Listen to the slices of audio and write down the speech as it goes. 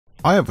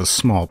I have a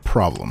small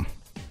problem.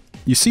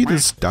 You see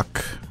this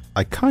duck?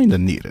 I kinda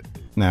need it.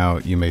 Now,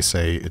 you may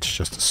say it's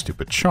just a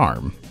stupid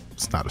charm.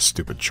 It's not a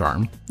stupid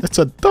charm. It's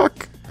a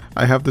duck!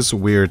 I have this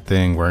weird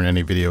thing where in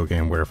any video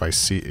game where if I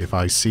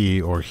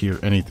see or hear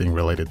anything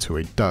related to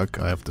a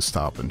duck, I have to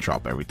stop and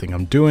drop everything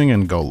I'm doing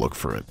and go look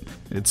for it.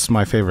 It's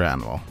my favorite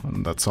animal,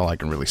 and that's all I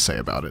can really say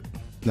about it.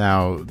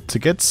 Now, to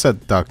get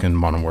said duck in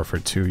Modern Warfare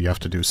 2, you have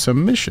to do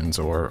some missions,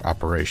 or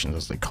operations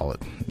as they call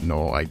it.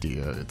 No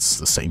idea, it's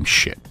the same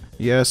shit.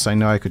 Yes, I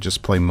know I could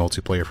just play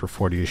multiplayer for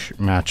 40-ish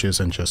matches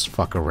and just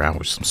fuck around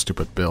with some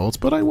stupid builds,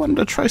 but I wanted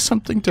to try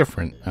something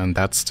different, and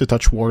that's to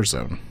touch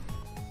Warzone.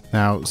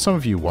 Now, some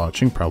of you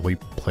watching probably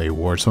play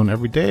Warzone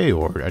every day,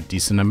 or a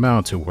decent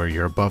amount to where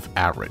you're above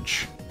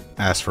average.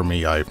 As for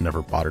me, I've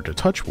never bothered to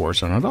touch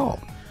Warzone at all.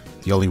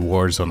 The only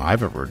Warzone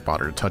I've ever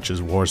bothered to touch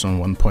is Warzone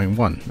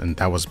 1.1, and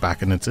that was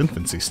back in its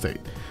infancy state.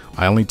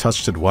 I only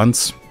touched it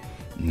once,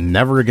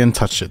 never again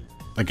touched it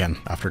again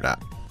after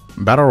that.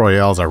 Battle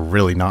Royales are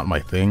really not my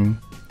thing.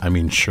 I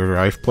mean, sure,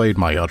 I've played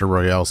my other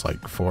Royales like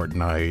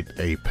Fortnite,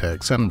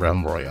 Apex, and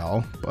Realm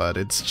Royale, but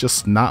it's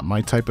just not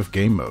my type of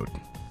game mode.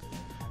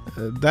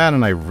 That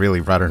and I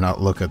really rather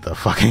not look at the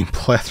fucking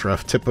plethora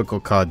of typical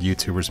COD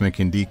YouTubers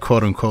making the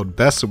quote-unquote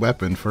best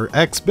weapon for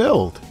X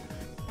build.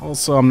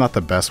 Also, I'm not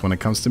the best when it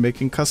comes to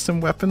making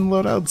custom weapon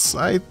loadouts.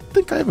 I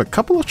think I have a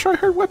couple of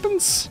tryhard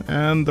weapons,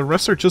 and the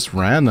rest are just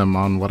random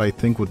on what I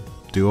think would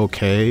do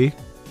okay.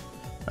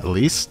 At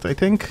least, I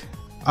think.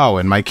 Oh,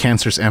 and my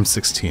Cancer's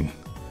M16.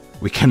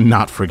 We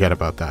cannot forget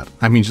about that.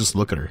 I mean, just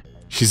look at her.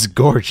 She's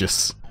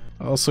gorgeous.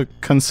 Also,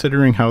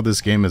 considering how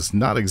this game is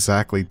not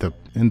exactly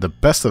in the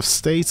best of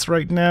states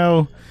right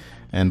now,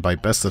 and by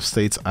best of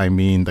states I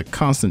mean the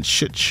constant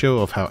shit show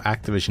of how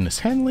Activision is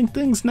handling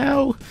things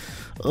now,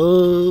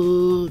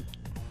 I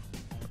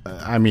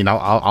mean,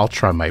 I'll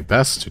try my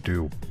best to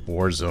do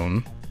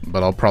Warzone,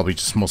 but I'll probably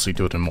just mostly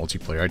do it in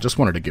multiplayer. I just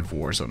wanted to give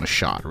Warzone a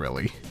shot,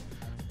 really.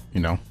 You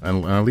know,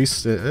 and at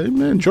least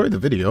enjoy the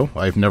video.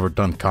 I've never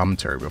done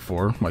commentary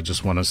before. I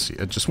just wanted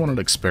to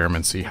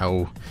experiment, see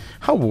how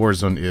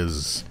Warzone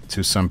is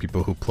to some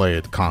people who play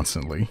it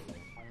constantly.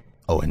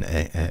 Oh,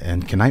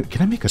 and can I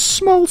make a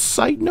small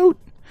side note?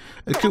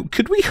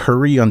 Could we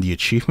hurry on the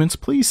achievements,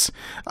 please?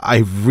 I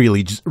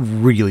really just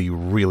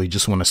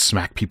want to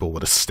smack people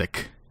with a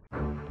stick.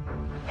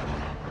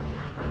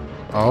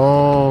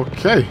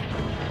 Okay.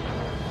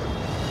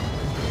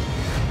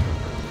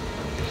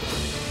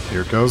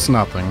 Here goes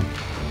nothing.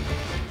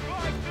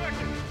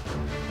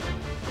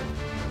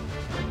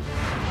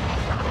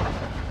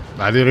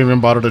 I didn't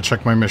even bother to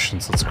check my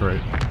missions, that's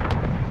great.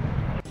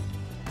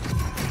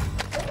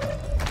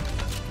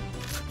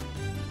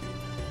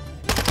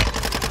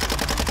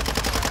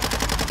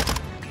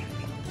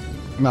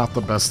 Not the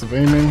best of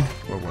aiming,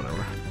 but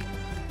whatever.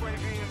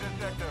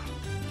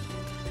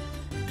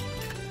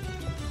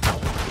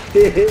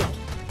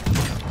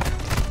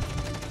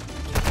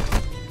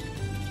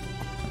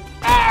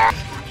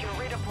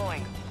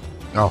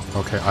 Oh,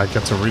 okay, I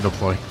get to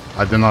redeploy.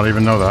 I did not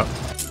even know that.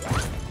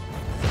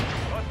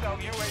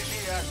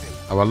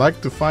 I would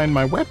like to find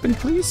my weapon,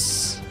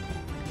 please.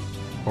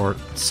 Or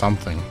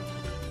something.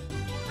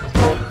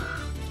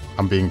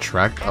 I'm being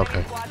tracked?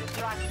 Okay.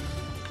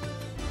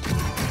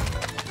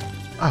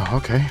 Oh,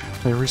 okay.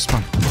 They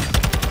respawn.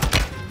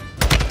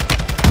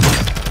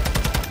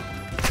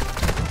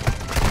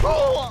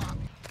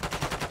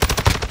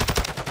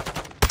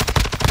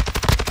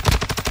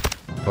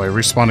 Do I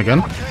respawn again?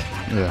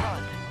 Yeah.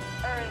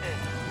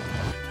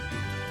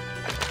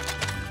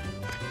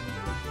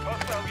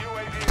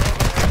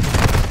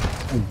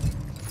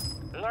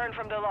 Learn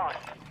from the loss.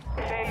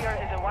 Failure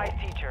is a wise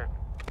teacher.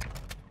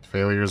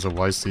 Failure is a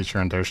wise teacher,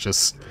 and there's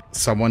just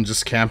someone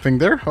just camping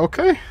there?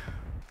 Okay.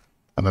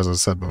 And as I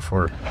said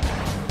before,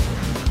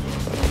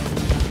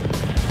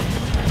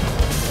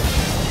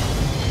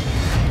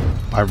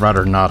 I'd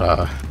rather not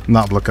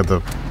look at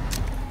the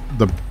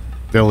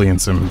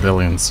billions and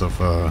billions of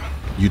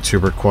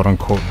YouTuber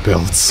quote-unquote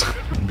builds,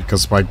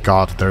 because by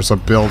God, there's a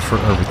build for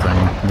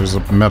everything. There's a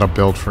meta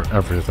build for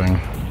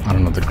everything. I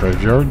don't know, the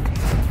graveyard.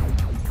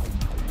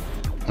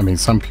 I mean,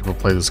 some people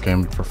play this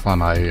game for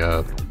fun.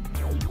 I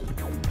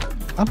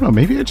don't know,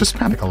 maybe I just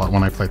panic a lot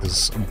when I play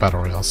this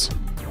Battle Royales.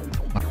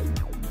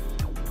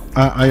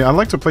 I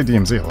like to play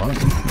DMZ a lot. I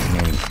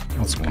mean,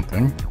 that's one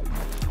thing.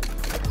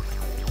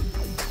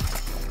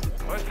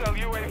 Hostile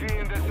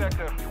UAV in this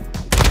sector.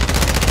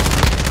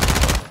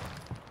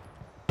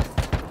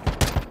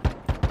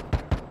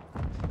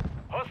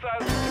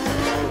 Hostile.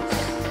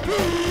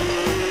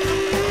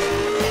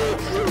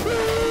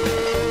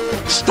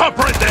 Stop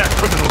right there,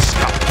 criminal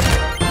scum!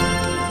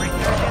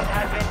 Resurgence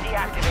has been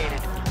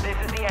deactivated. This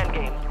is the end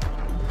game.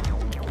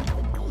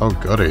 Oh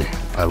goody,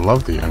 I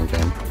love the end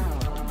game.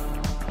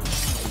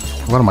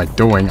 What am I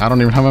doing? I don't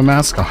even have a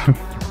mask on.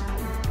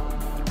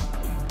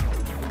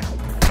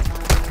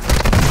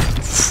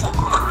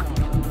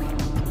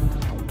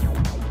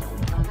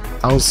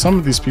 Oh, some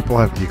of these people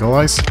have eagle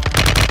eyes.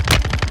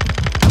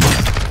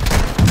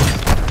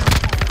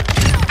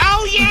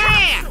 Oh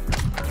yeah!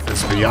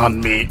 It's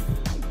beyond me.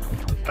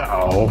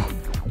 Oh.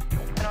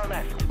 On our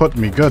left. Put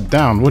me good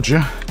down, would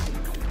you?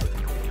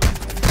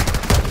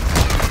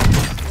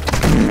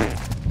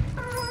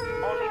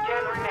 Only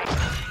 10 remain.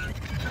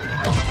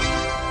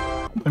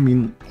 I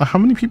mean, how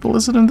many people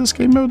is it in this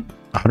game mode?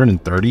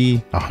 130,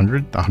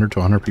 100 to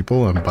 100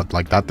 people, but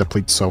like that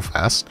depletes so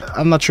fast.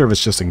 I'm not sure if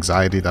it's just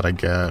anxiety that I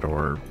get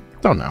or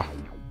don't know.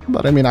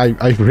 But I mean, I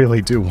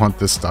really do want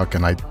this duck,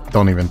 and I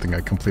don't even think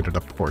I completed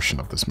a portion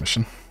of this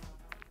mission.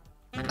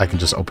 I can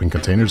just open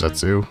containers at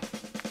zoo.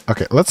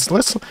 Okay, let's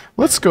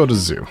go to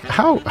zoo.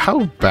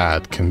 How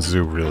bad can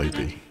zoo really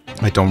be?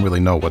 I don't really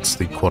know what's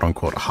the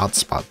quote-unquote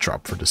hotspot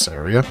drop for this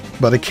area,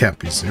 but it can't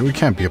be zoo. It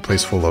can't be a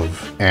place full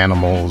of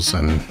animals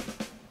and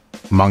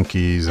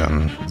monkeys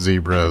and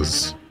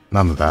zebras.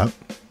 None of that.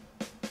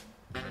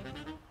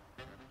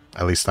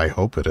 At least I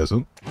hope it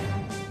isn't.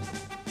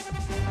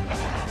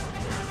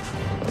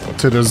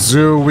 To the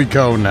zoo we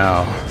go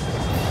now.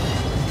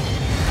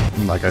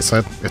 Like I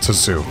said, it's a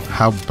zoo.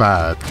 How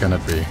bad can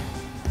it be?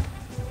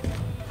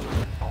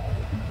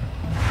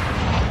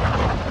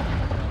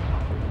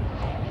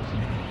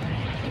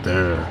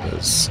 There it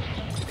is.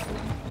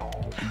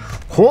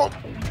 Whoa!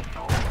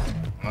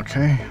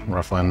 Okay,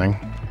 rough landing.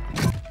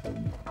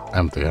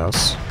 Empty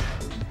house.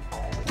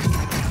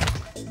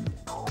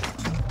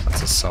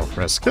 That's a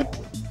self-res kit.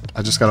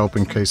 I just gotta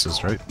open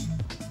cases, right?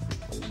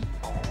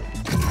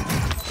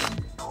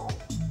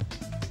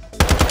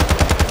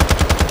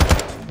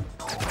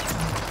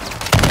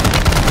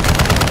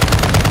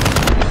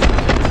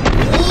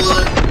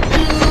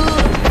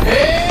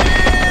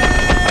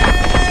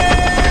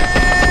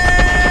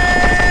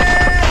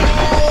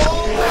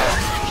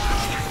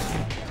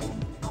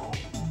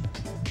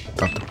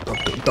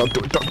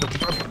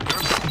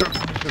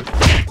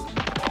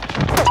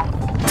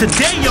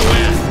 Today your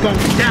ass gonna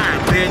die,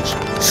 bitch.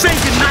 Say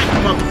goodnight,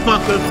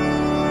 motherfucker.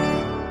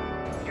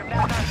 You're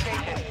back on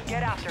station.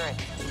 Get after it.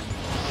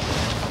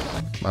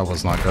 That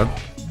was not good.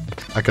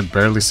 I could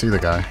barely see the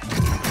guy.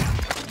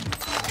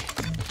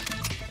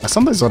 I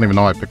sometimes don't even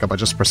know I pick up, I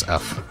just press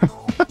F.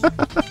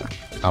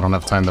 I don't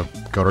have time to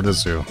go to the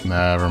zoo.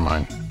 Never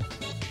mind.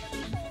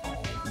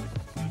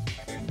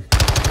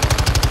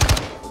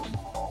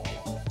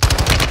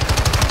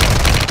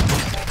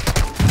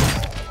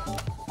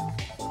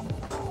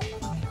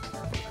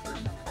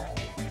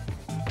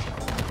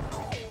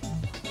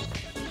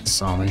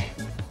 Saw me.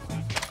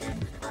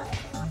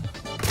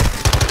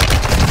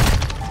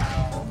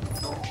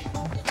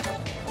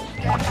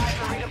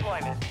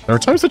 There are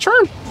times to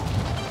churn.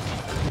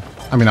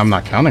 I mean, I'm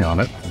not counting on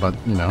it, but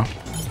you know.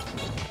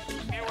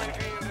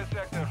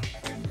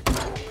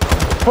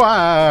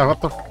 Wow, what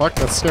the fuck?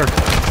 That's scary.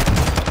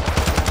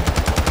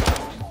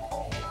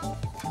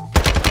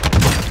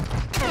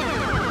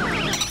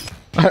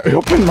 I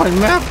opened my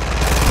map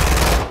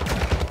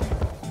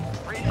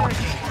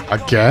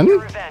again.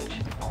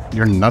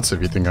 You're nuts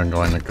if you think I'm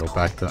going to go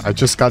back to... I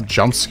just got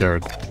jump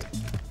scared.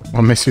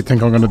 What makes you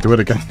think I'm going to do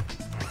it again?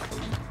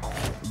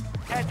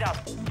 Heads up.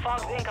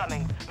 Fog's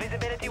incoming.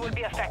 Visibility will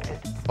be affected.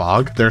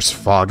 Fog? There's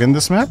fog in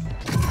this map?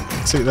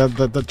 See,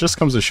 that just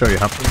comes to show you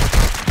how...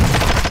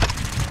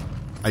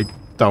 I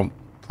don't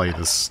play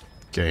this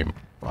game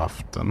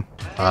often.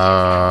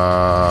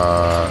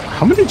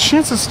 How many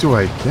chances do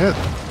I get?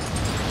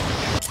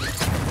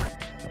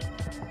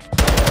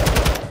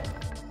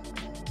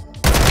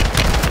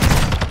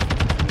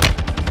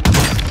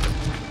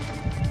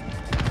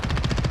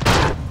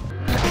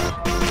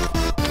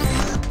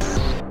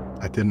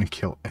 I didn't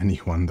kill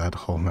anyone that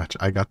whole match.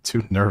 I got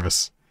too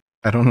nervous.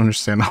 I don't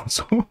understand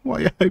also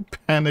why I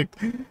panicked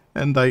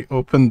and I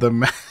opened the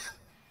map.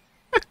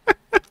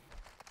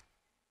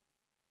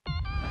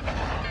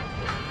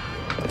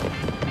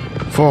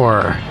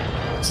 4.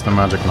 It's the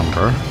magic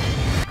number.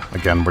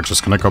 Again, we're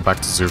just gonna go back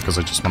to zoo because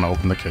I just want to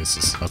open the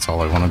cases. That's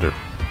all I want to do.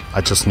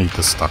 I just need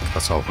this stuff.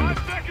 That's all we need.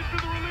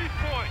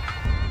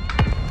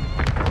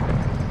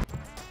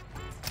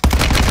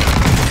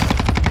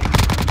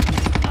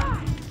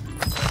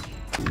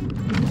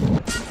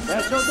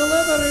 Special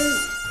delivery.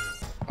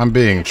 I'm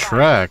being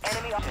tracked.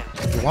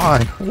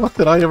 Why? What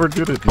did I ever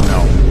do to you? No.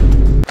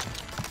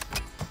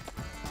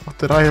 What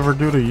did I ever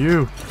do to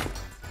you?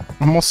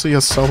 I'm mostly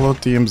a solo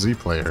DMZ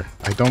player.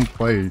 I don't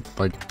play,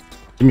 like,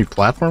 give me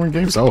platforming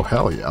games? Oh,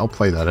 hell yeah, I'll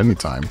play that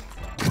anytime.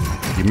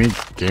 You mean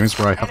games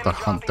where I have to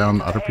hunt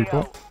down other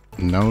people?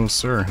 No,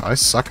 sir. I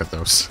suck at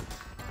those.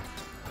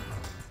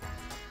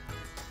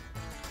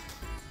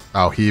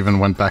 Oh, he even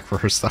went back for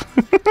her stuff.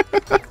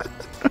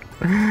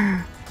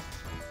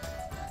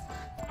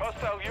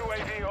 Hostile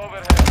UAV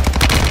overhead.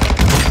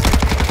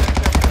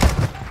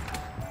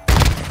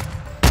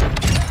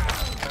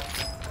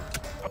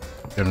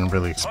 Didn't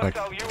really expect.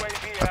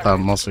 I thought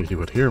mostly he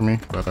would hear me,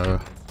 but oh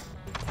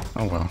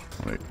well.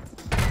 Wait.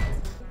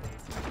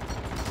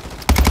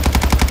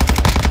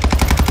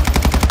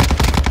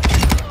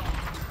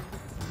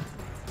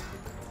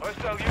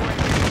 Hostile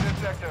UAV in this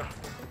sector.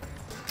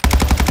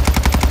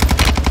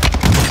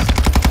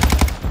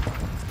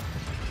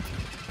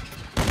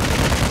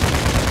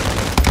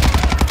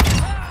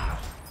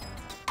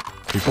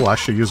 People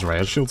actually use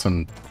riot shields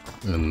in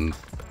In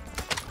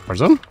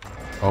Warzone?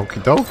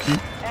 Okie dokie.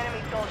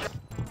 Enemy soldier.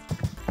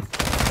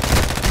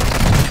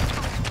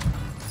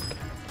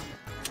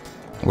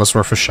 What's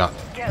worth a shot?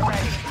 Get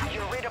ready.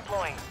 You're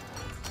redeploying.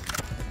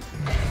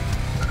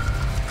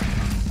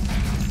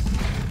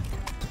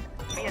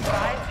 Be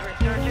advised,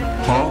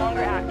 resurgence is no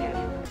longer active.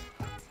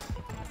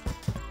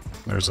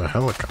 There's a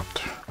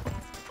helicopter.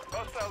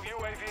 Hostile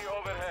UAV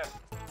overhead.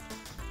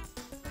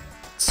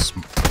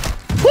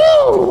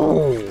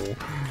 Woo!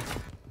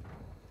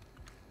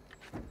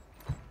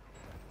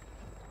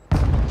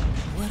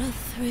 What a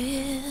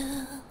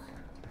thrill.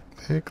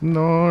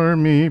 Ignore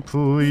me,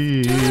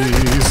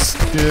 please.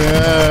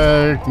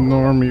 Yeah,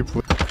 ignore me,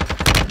 please.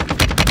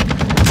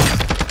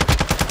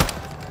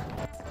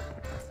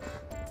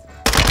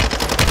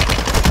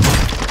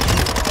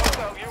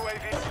 Hostile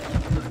UAV.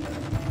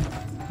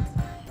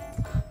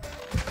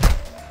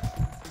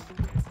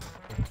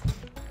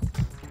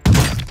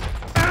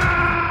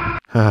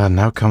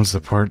 Now comes the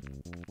part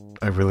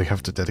I really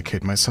have to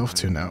dedicate myself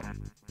to now.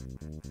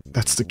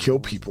 That's to kill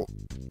people.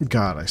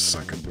 God, I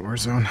suck at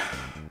Warzone.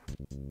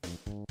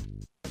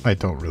 I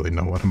don't really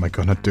know what am I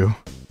gonna do,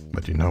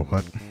 but you know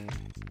what?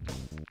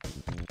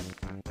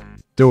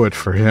 Do it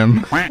for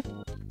him.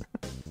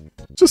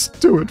 Just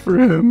do it for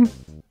him.